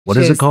What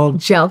is it called?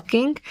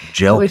 Jelqing.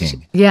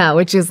 Jelqing.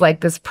 Which is like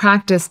this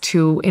practice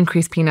to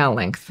increase penile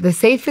length. The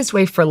safest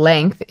way for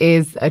length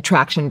is a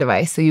traction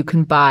device. So you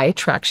can buy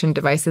traction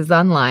devices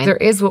online. There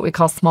is what we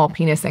call small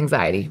penis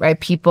anxiety, right?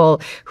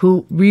 People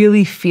who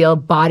really feel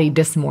body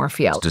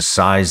dysmorphia. Does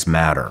size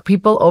matter?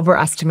 People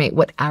overestimate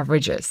what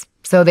average is.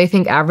 So they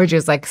think average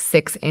is like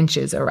 6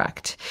 inches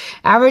erect.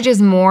 Average is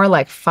more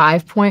like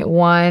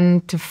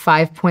 5.1 to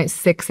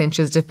 5.6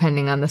 inches,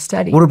 depending on the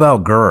study. What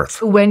about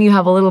girth? When you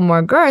have a little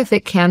more girth,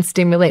 it can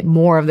stimulate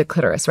more of the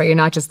clitoris, right? You're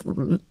not just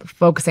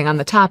focusing on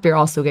the top, you're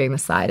also getting the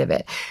side of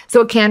it.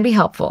 So it can be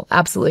helpful,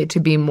 absolutely, to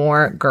be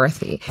more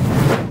girthy.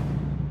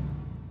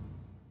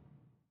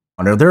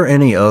 Are there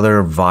any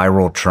other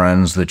viral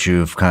trends that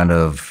you've kind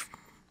of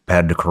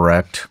had to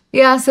correct?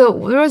 Yeah,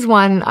 so there was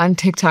one on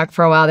TikTok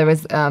for a while. There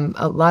was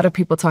a lot of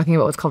people talking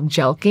about what's called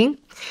jelqing.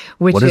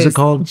 What is it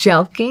called?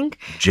 Jelqing.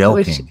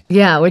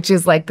 Jelqing. Which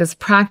is like this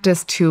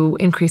practice to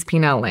increase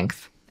penile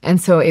length. And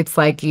so it's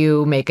like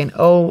you make an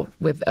O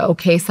with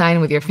OK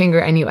sign with your finger,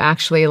 and you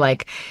actually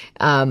like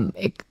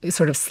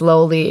sort of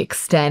slowly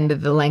extend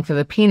the length of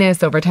the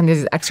penis over time.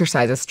 There's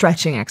exercises,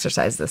 stretching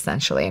exercises,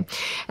 essentially.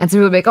 And so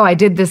people would be like, oh, I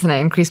did this and I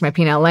increased my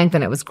penile length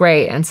and it was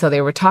great. And so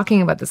they were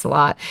talking about this a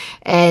lot.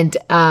 And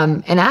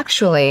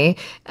actually,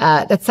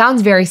 that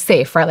sounds very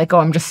safe, right? Like, oh,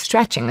 I'm just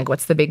stretching. Like,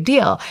 what's the big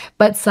deal?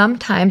 But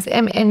sometimes,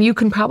 and you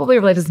can probably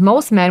relate to this,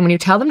 most men, when you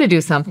tell them to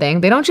do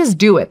something, they don't just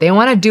do it. They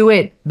want to do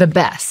it the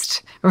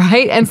best.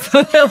 Right. And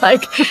so they're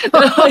like, you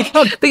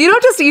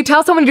don't just, you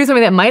tell someone to do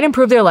something that might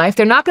improve their life.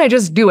 They're not going to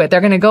just do it. They're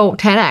going to go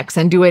 10x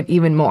and do it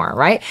even more.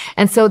 Right.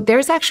 And so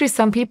there's actually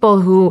some people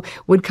who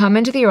would come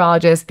into the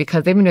urologist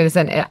because they've been doing this.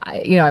 And,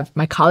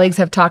 my colleagues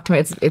have talked to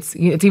me. It's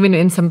even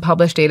in some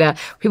published data.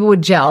 People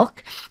would jelq.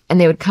 And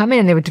they would come in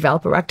and they would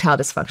develop erectile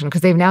dysfunction because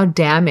they've now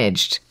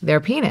damaged their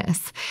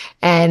penis.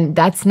 And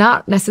that's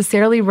not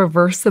necessarily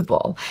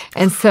reversible.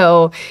 And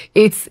so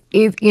it's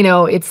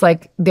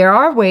like there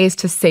are ways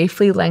to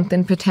safely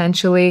lengthen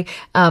potentially,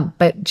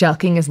 but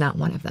jelqing is not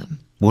one of them.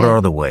 What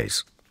are the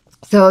ways?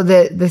 So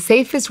the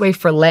safest way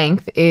for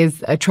length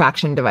is a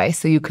traction device.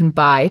 So you can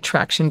buy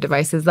traction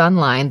devices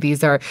online.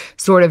 These are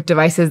sort of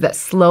devices that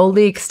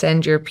slowly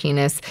extend your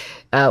penis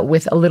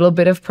with a little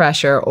bit of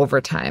pressure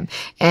over time,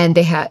 and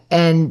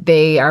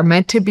they are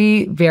meant to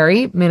be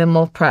very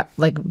minimal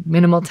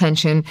minimal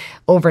tension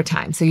over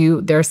time. So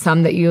there's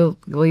some that you'll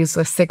use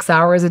 6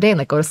 hours a day and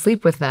like go to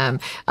sleep with them.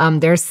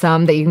 There's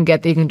some that you can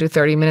get that you can do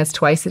 30 minutes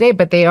twice a day,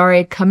 but they are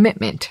a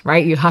commitment,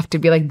 right? You have to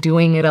be like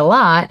doing it a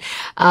lot,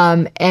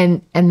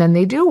 and then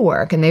they do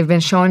work, and they've been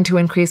shown to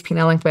increase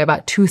penile length by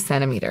about 2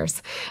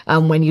 centimeters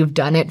when you've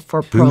done it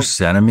for 2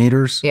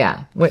 centimeters.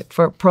 Yeah,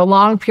 for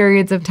prolonged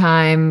periods of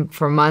time,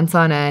 for months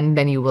on end,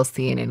 then you will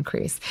see an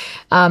increase.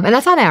 And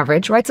that's on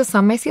average, right? So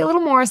some may see a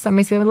little more, some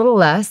may see a little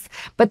less,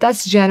 but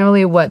that's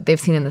generally what they've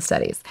seen in the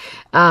studies.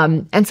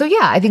 And so,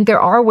 yeah, I think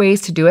there are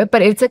ways to do it,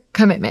 but it's a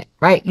commitment,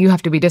 right? You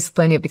have to be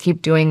disciplined, you have to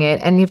keep doing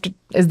it, and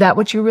is that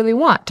what you really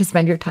want to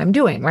spend your time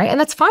doing, right? And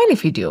that's fine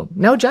if you do.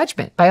 No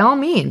judgment, by all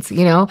means,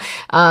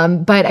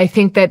 But I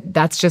think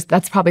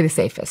that's probably the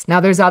safest. Now,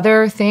 there's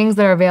other things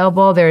that are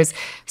available. There's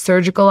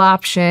surgical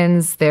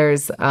options.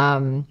 There's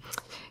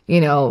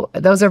but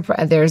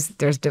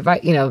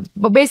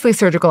basically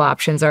surgical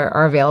options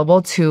are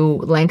available to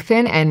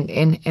lengthen and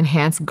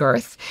enhance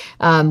girth.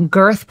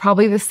 Girth,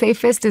 probably the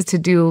safest is to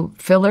do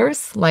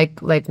fillers,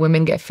 like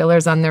women get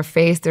fillers on their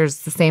face.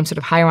 There's the same sort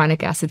of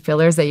hyaluronic acid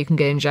fillers that you can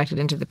get injected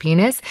into the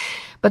penis,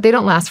 but they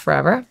don't last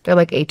forever. They're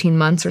like 18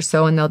 months or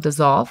so and they'll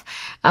dissolve.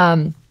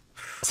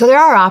 So there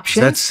are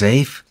options. Is that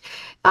safe?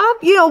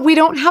 We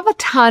don't have a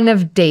ton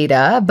of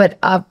data, but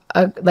I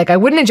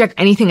wouldn't inject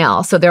anything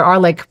else. So there are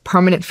like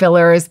permanent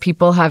fillers.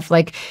 People have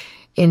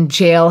in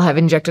jail have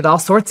injected all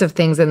sorts of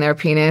things in their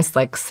penis,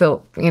 like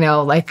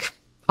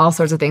all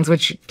sorts of things,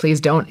 which please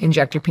don't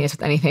inject your penis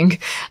with anything.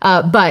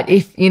 But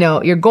if,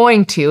 you're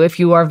going to, if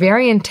you are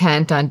very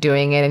intent on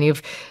doing it and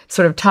you've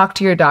sort of talked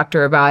to your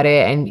doctor about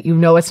it and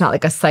it's not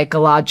like a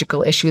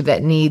psychological issue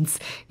that needs,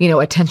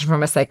 attention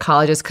from a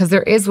psychologist, because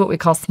there is what we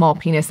call small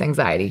penis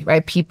anxiety,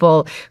 right?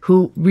 People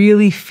who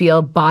really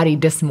feel body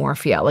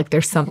dysmorphia, like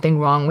there's something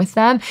wrong with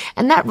them.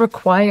 And that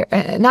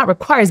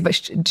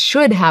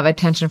should have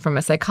attention from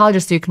a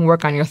psychologist so you can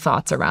work on your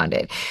thoughts around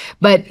it.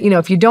 But,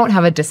 if you don't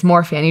have a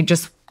dysmorphia and you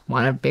just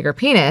want a bigger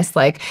penis,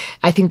 I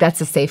think that's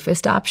the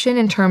safest option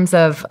in terms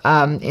of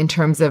an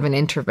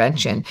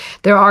intervention.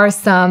 There are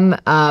some,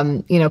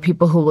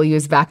 people who will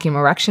use vacuum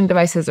erection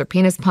devices or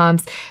penis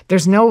pumps.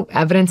 There's no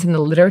evidence in the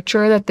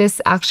literature that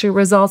this actually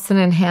results in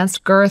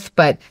enhanced girth,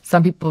 but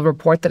some people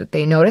report that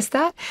they notice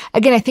that.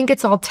 Again, I think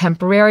it's all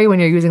temporary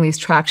when you're using these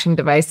traction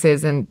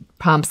devices and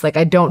pumps.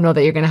 I don't know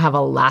that you're going to have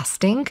a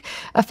lasting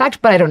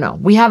effect, but I don't know.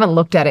 We haven't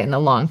looked at it in the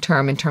long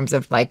term in terms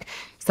of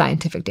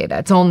scientific data.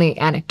 It's only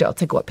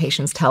anecdotes, what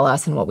patients tell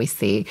us and what we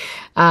see.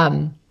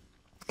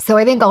 So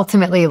I think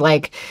ultimately,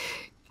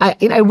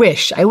 I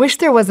wish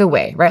there was a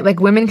way, right? Like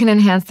women can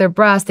enhance their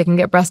breasts, they can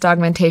get breast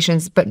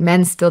augmentations, but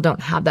men still don't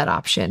have that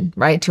option,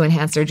 right? To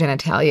enhance their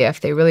genitalia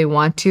if they really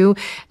want to,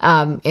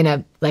 in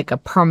a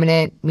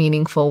permanent,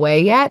 meaningful way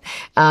yet,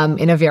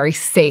 in a very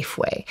safe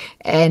way.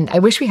 And I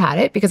wish we had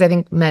it because I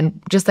think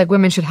men, just like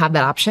women, should have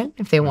that option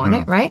if they want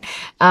it, right?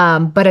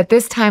 But at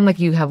this time, like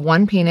you have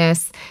one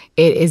penis,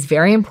 it is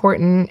very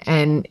important.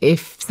 And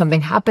if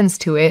something happens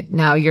to it,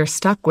 now you're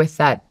stuck with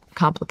that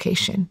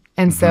complication.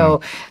 And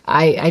so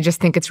I just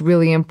think it's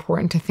really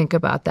important to think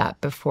about that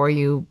before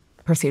you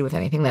proceed with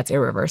anything that's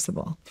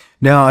irreversible.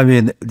 Now, I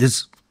mean,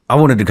 I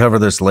wanted to cover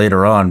this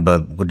later on,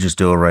 but we'll just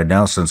do it right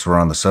now since we're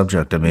on the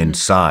subject. I mean,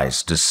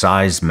 size. Does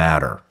size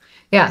matter?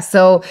 Yeah,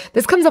 so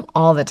this comes up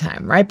all the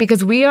time, right?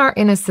 Because we are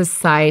in a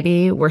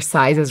society where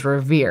size is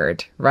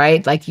revered,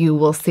 right? Like you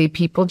will see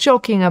people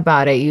joking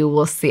about it. You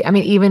will see, I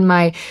mean, even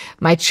my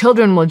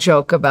children will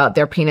joke about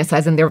their penis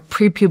size and they're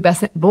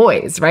prepubescent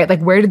boys, right?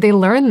 Like where did they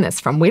learn this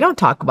from? We don't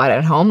talk about it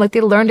at home. Like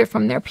they learned it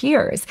from their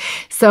peers.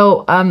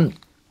 So,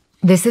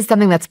 this is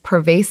something that's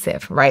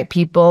pervasive, right?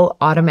 People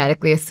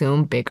automatically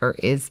assume bigger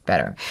is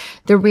better.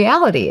 The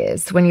reality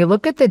is, when you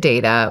look at the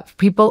data,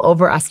 people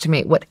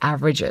overestimate what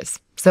average is.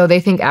 So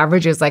they think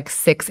average is like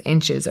 6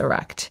 inches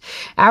erect.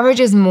 Average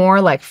is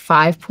more like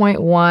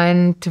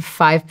 5.1 to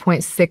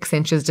 5.6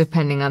 inches,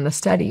 depending on the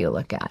study you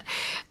look at.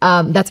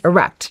 That's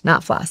erect,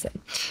 not flaccid.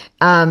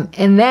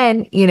 And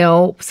then,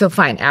 so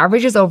fine,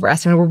 average is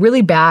overestimated. We're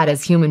really bad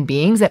as human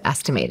beings at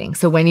estimating.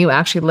 So when you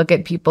actually look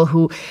at people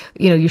who,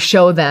 you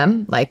show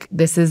them, like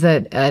this is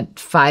a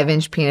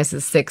 5-inch penis,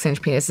 this is a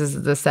 6-inch penis, this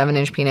is a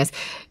 7-inch penis.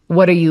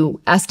 What are you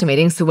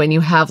estimating? So when you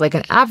have like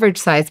an average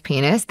size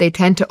penis, they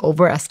tend to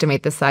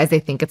overestimate the size.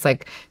 They think it's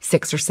like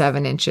 6 or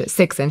 7 inches,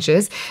 6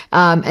 inches.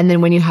 And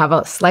then when you have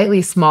a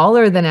slightly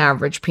smaller than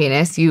average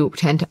penis, you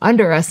tend to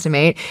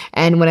underestimate.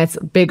 And when it's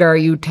bigger,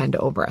 you tend to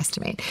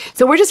overestimate.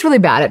 So we're just really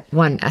bad at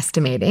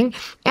estimating.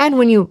 And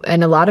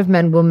and a lot of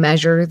men will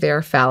measure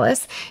their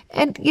phallus,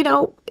 and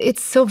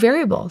it's so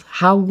variable.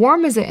 How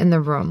warm is it in the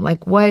room?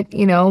 Like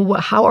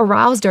how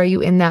aroused are you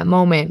in that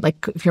moment?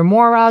 Like if you're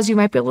more aroused, you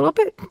might be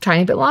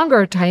tiny bit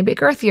longer, tiny bit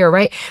girthier,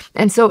 right?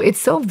 And so it's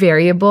so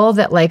variable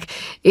that like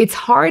it's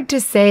hard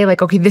to say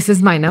like, okay, this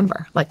is my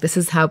number, like this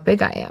is how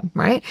big I am,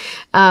 right?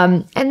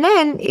 And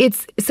then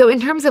so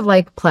in terms of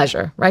like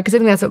pleasure, right? Because I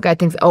think that's what God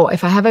thinks. Oh,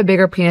 if I have a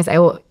bigger penis, I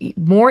will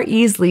more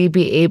easily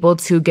be able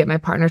to get my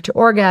partner to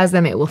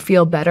orgasm. It will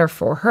feel better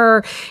for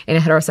her in a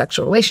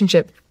heterosexual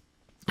relationship.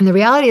 And the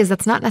reality is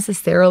that's not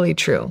necessarily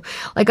true.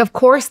 Like, of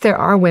course, there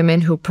are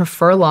women who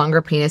prefer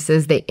longer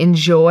penises. They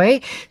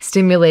enjoy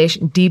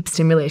deep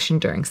stimulation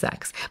during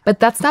sex, but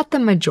that's not the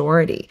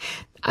majority.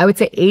 I would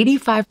say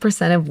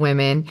 85% of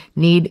women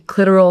need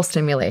clitoral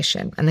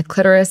stimulation. And the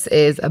clitoris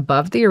is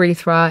above the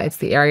urethra. It's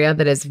the area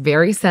that is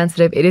very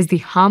sensitive. It is the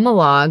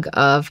homologue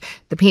of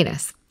the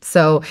penis.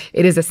 So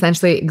it is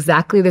essentially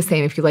exactly the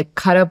same. If you like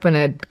cut open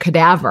a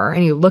cadaver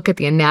and you look at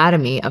the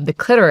anatomy of the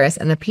clitoris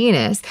and the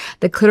penis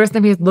and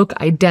the penis look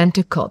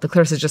identical. The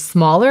clitoris is just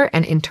smaller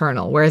and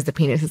internal, whereas the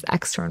penis is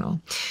external.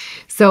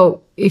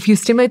 So if you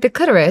stimulate the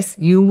clitoris,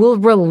 you will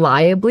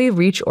reliably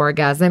reach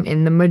orgasm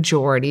in the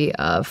majority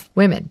of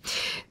women.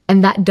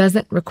 And that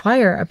doesn't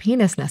require a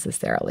penis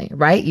necessarily,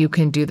 right? You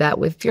can do that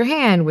with your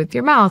hand, with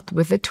your mouth,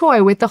 with a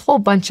toy, with a whole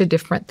bunch of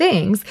different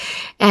things,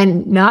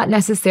 and not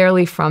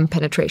necessarily from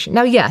penetration.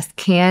 Now, yes,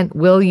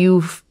 will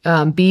you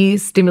be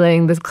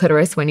stimulating the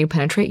clitoris when you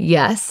penetrate?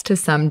 Yes, to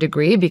some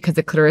degree, because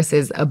the clitoris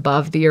is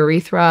above the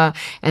urethra.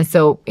 And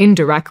so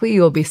indirectly,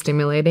 you'll be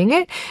stimulating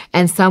it.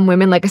 And some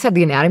women, like I said,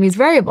 the anatomy is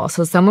variable.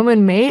 So some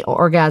women may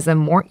orgasm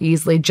more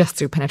easily just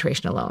through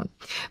penetration alone.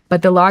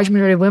 But the large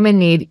majority of women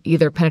need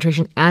either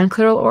penetration and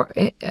clitoral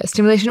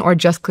stimulation or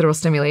just clitoral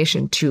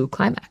stimulation to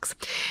climax.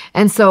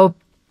 And so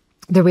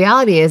the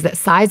reality is that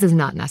size is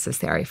not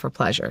necessary for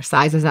pleasure.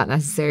 Size is not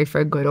necessary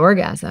for a good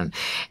orgasm.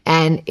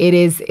 And it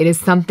is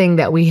something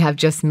that we have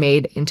just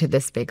made into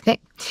this big thing.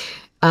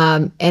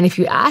 And if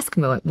you ask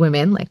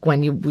women, like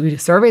when you do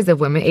surveys of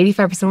women,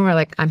 85% of women are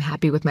like, I'm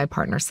happy with my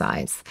partner's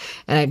size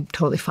and I'm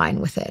totally fine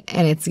with it.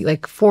 And it's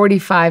like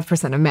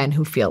 45% of men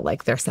who feel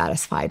like they're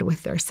satisfied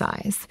with their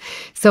size.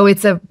 So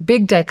it's a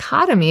big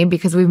dichotomy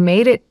because we've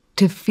made it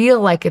to feel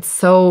like it's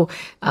so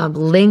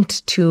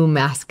linked to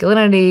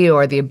masculinity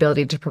or the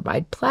ability to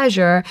provide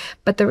pleasure,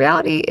 but the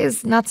reality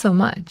is not so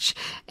much.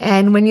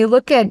 And when you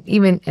look at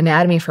even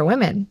anatomy for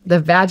women, the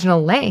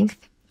vaginal length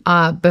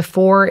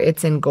before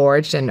it's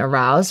engorged and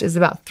aroused is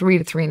about 3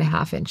 to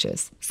 3.5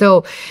 inches. So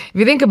if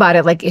you think about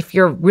it, like if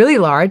you're really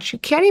large, you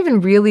can't even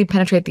really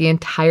penetrate the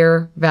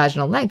entire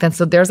vaginal length. And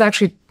so there's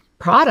actually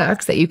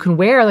products that you can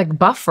wear, like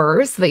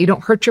buffers, so that you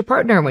don't hurt your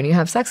partner when you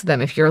have sex with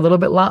them if you're a little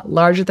bit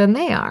larger than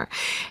they are.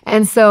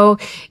 And so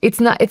it's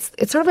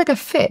sort of like a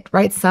fit,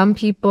 right? Some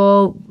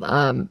people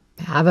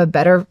have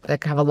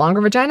a longer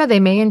vagina. They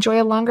may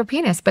enjoy a longer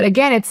penis. But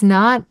again, it's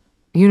not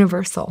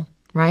universal,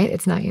 right?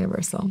 It's not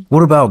universal.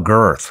 What about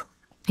girth?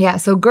 Yeah.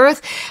 So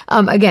girth,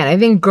 again, I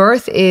think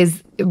girth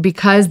is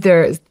because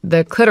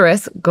the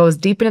clitoris goes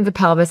deep into the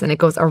pelvis and it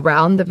goes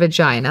around the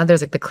vagina.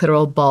 There's like the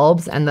clitoral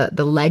bulbs and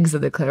the legs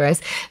of the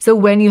clitoris. So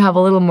when you have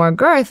a little more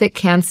girth, it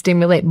can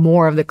stimulate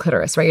more of the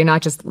clitoris, right? You're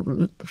not just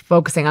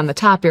focusing on the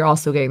top, you're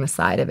also getting the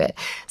side of it.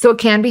 So it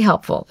can be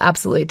helpful,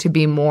 absolutely, to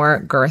be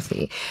more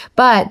girthy.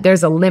 But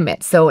there's a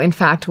limit. So in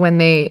fact, when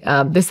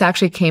this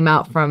actually came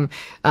out from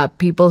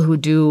people who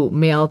do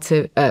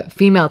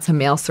female to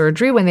male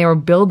surgery, when they were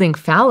building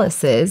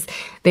phalluses,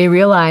 they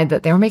realized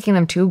that they were making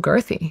them too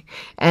girthy.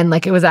 And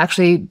like it was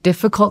actually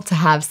difficult to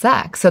have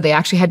sex. So they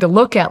actually had to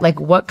look at like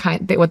what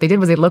they did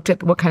was they looked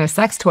at what kind of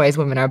sex toys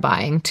women are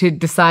buying to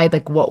decide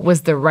like what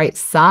was the right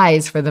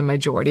size for the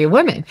majority of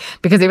women.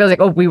 Because they realized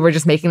like, oh, we were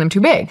just making them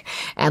too big.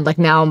 And like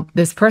now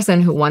this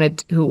person who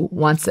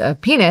wants a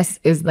penis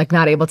is like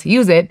not able to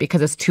use it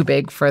because it's too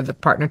big for the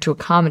partner to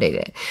accommodate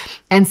it.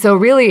 And so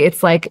really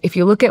it's like, if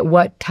you look at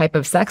what type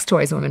of sex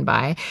toys women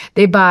buy,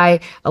 they buy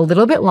a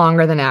little bit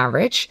longer than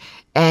average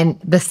and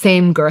the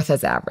same girth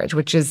as average,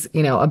 which is,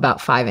 about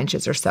 5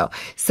 inches or so.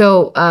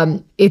 So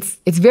it's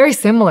very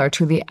similar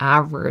to the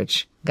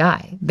average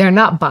guy. They're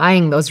not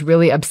buying those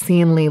really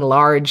obscenely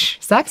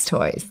large sex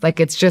toys.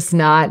 Like it's just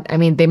not,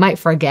 they might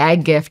for a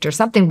gag gift or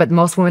something, but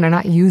most women are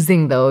not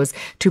using those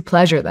to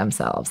pleasure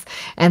themselves.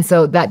 And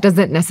so that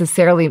doesn't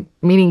necessarily,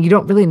 meaning you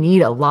don't really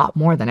need a lot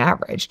more than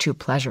average to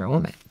pleasure a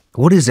woman.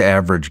 What is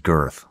average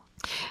girth?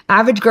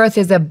 Average girth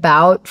is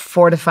about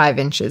 4 to 5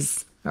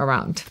 inches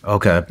around.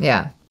 Okay.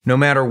 Yeah. No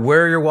matter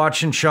where you're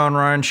watching Shawn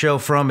Ryan Show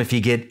from, if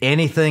you get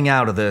anything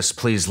out of this,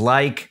 please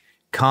like,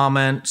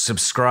 comment,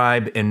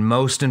 subscribe, and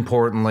most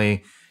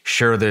importantly,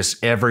 share this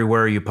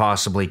everywhere you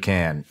possibly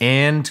can.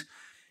 And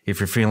if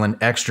you're feeling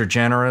extra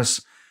generous,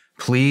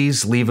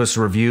 please leave us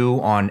a review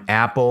on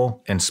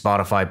Apple and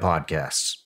Spotify podcasts.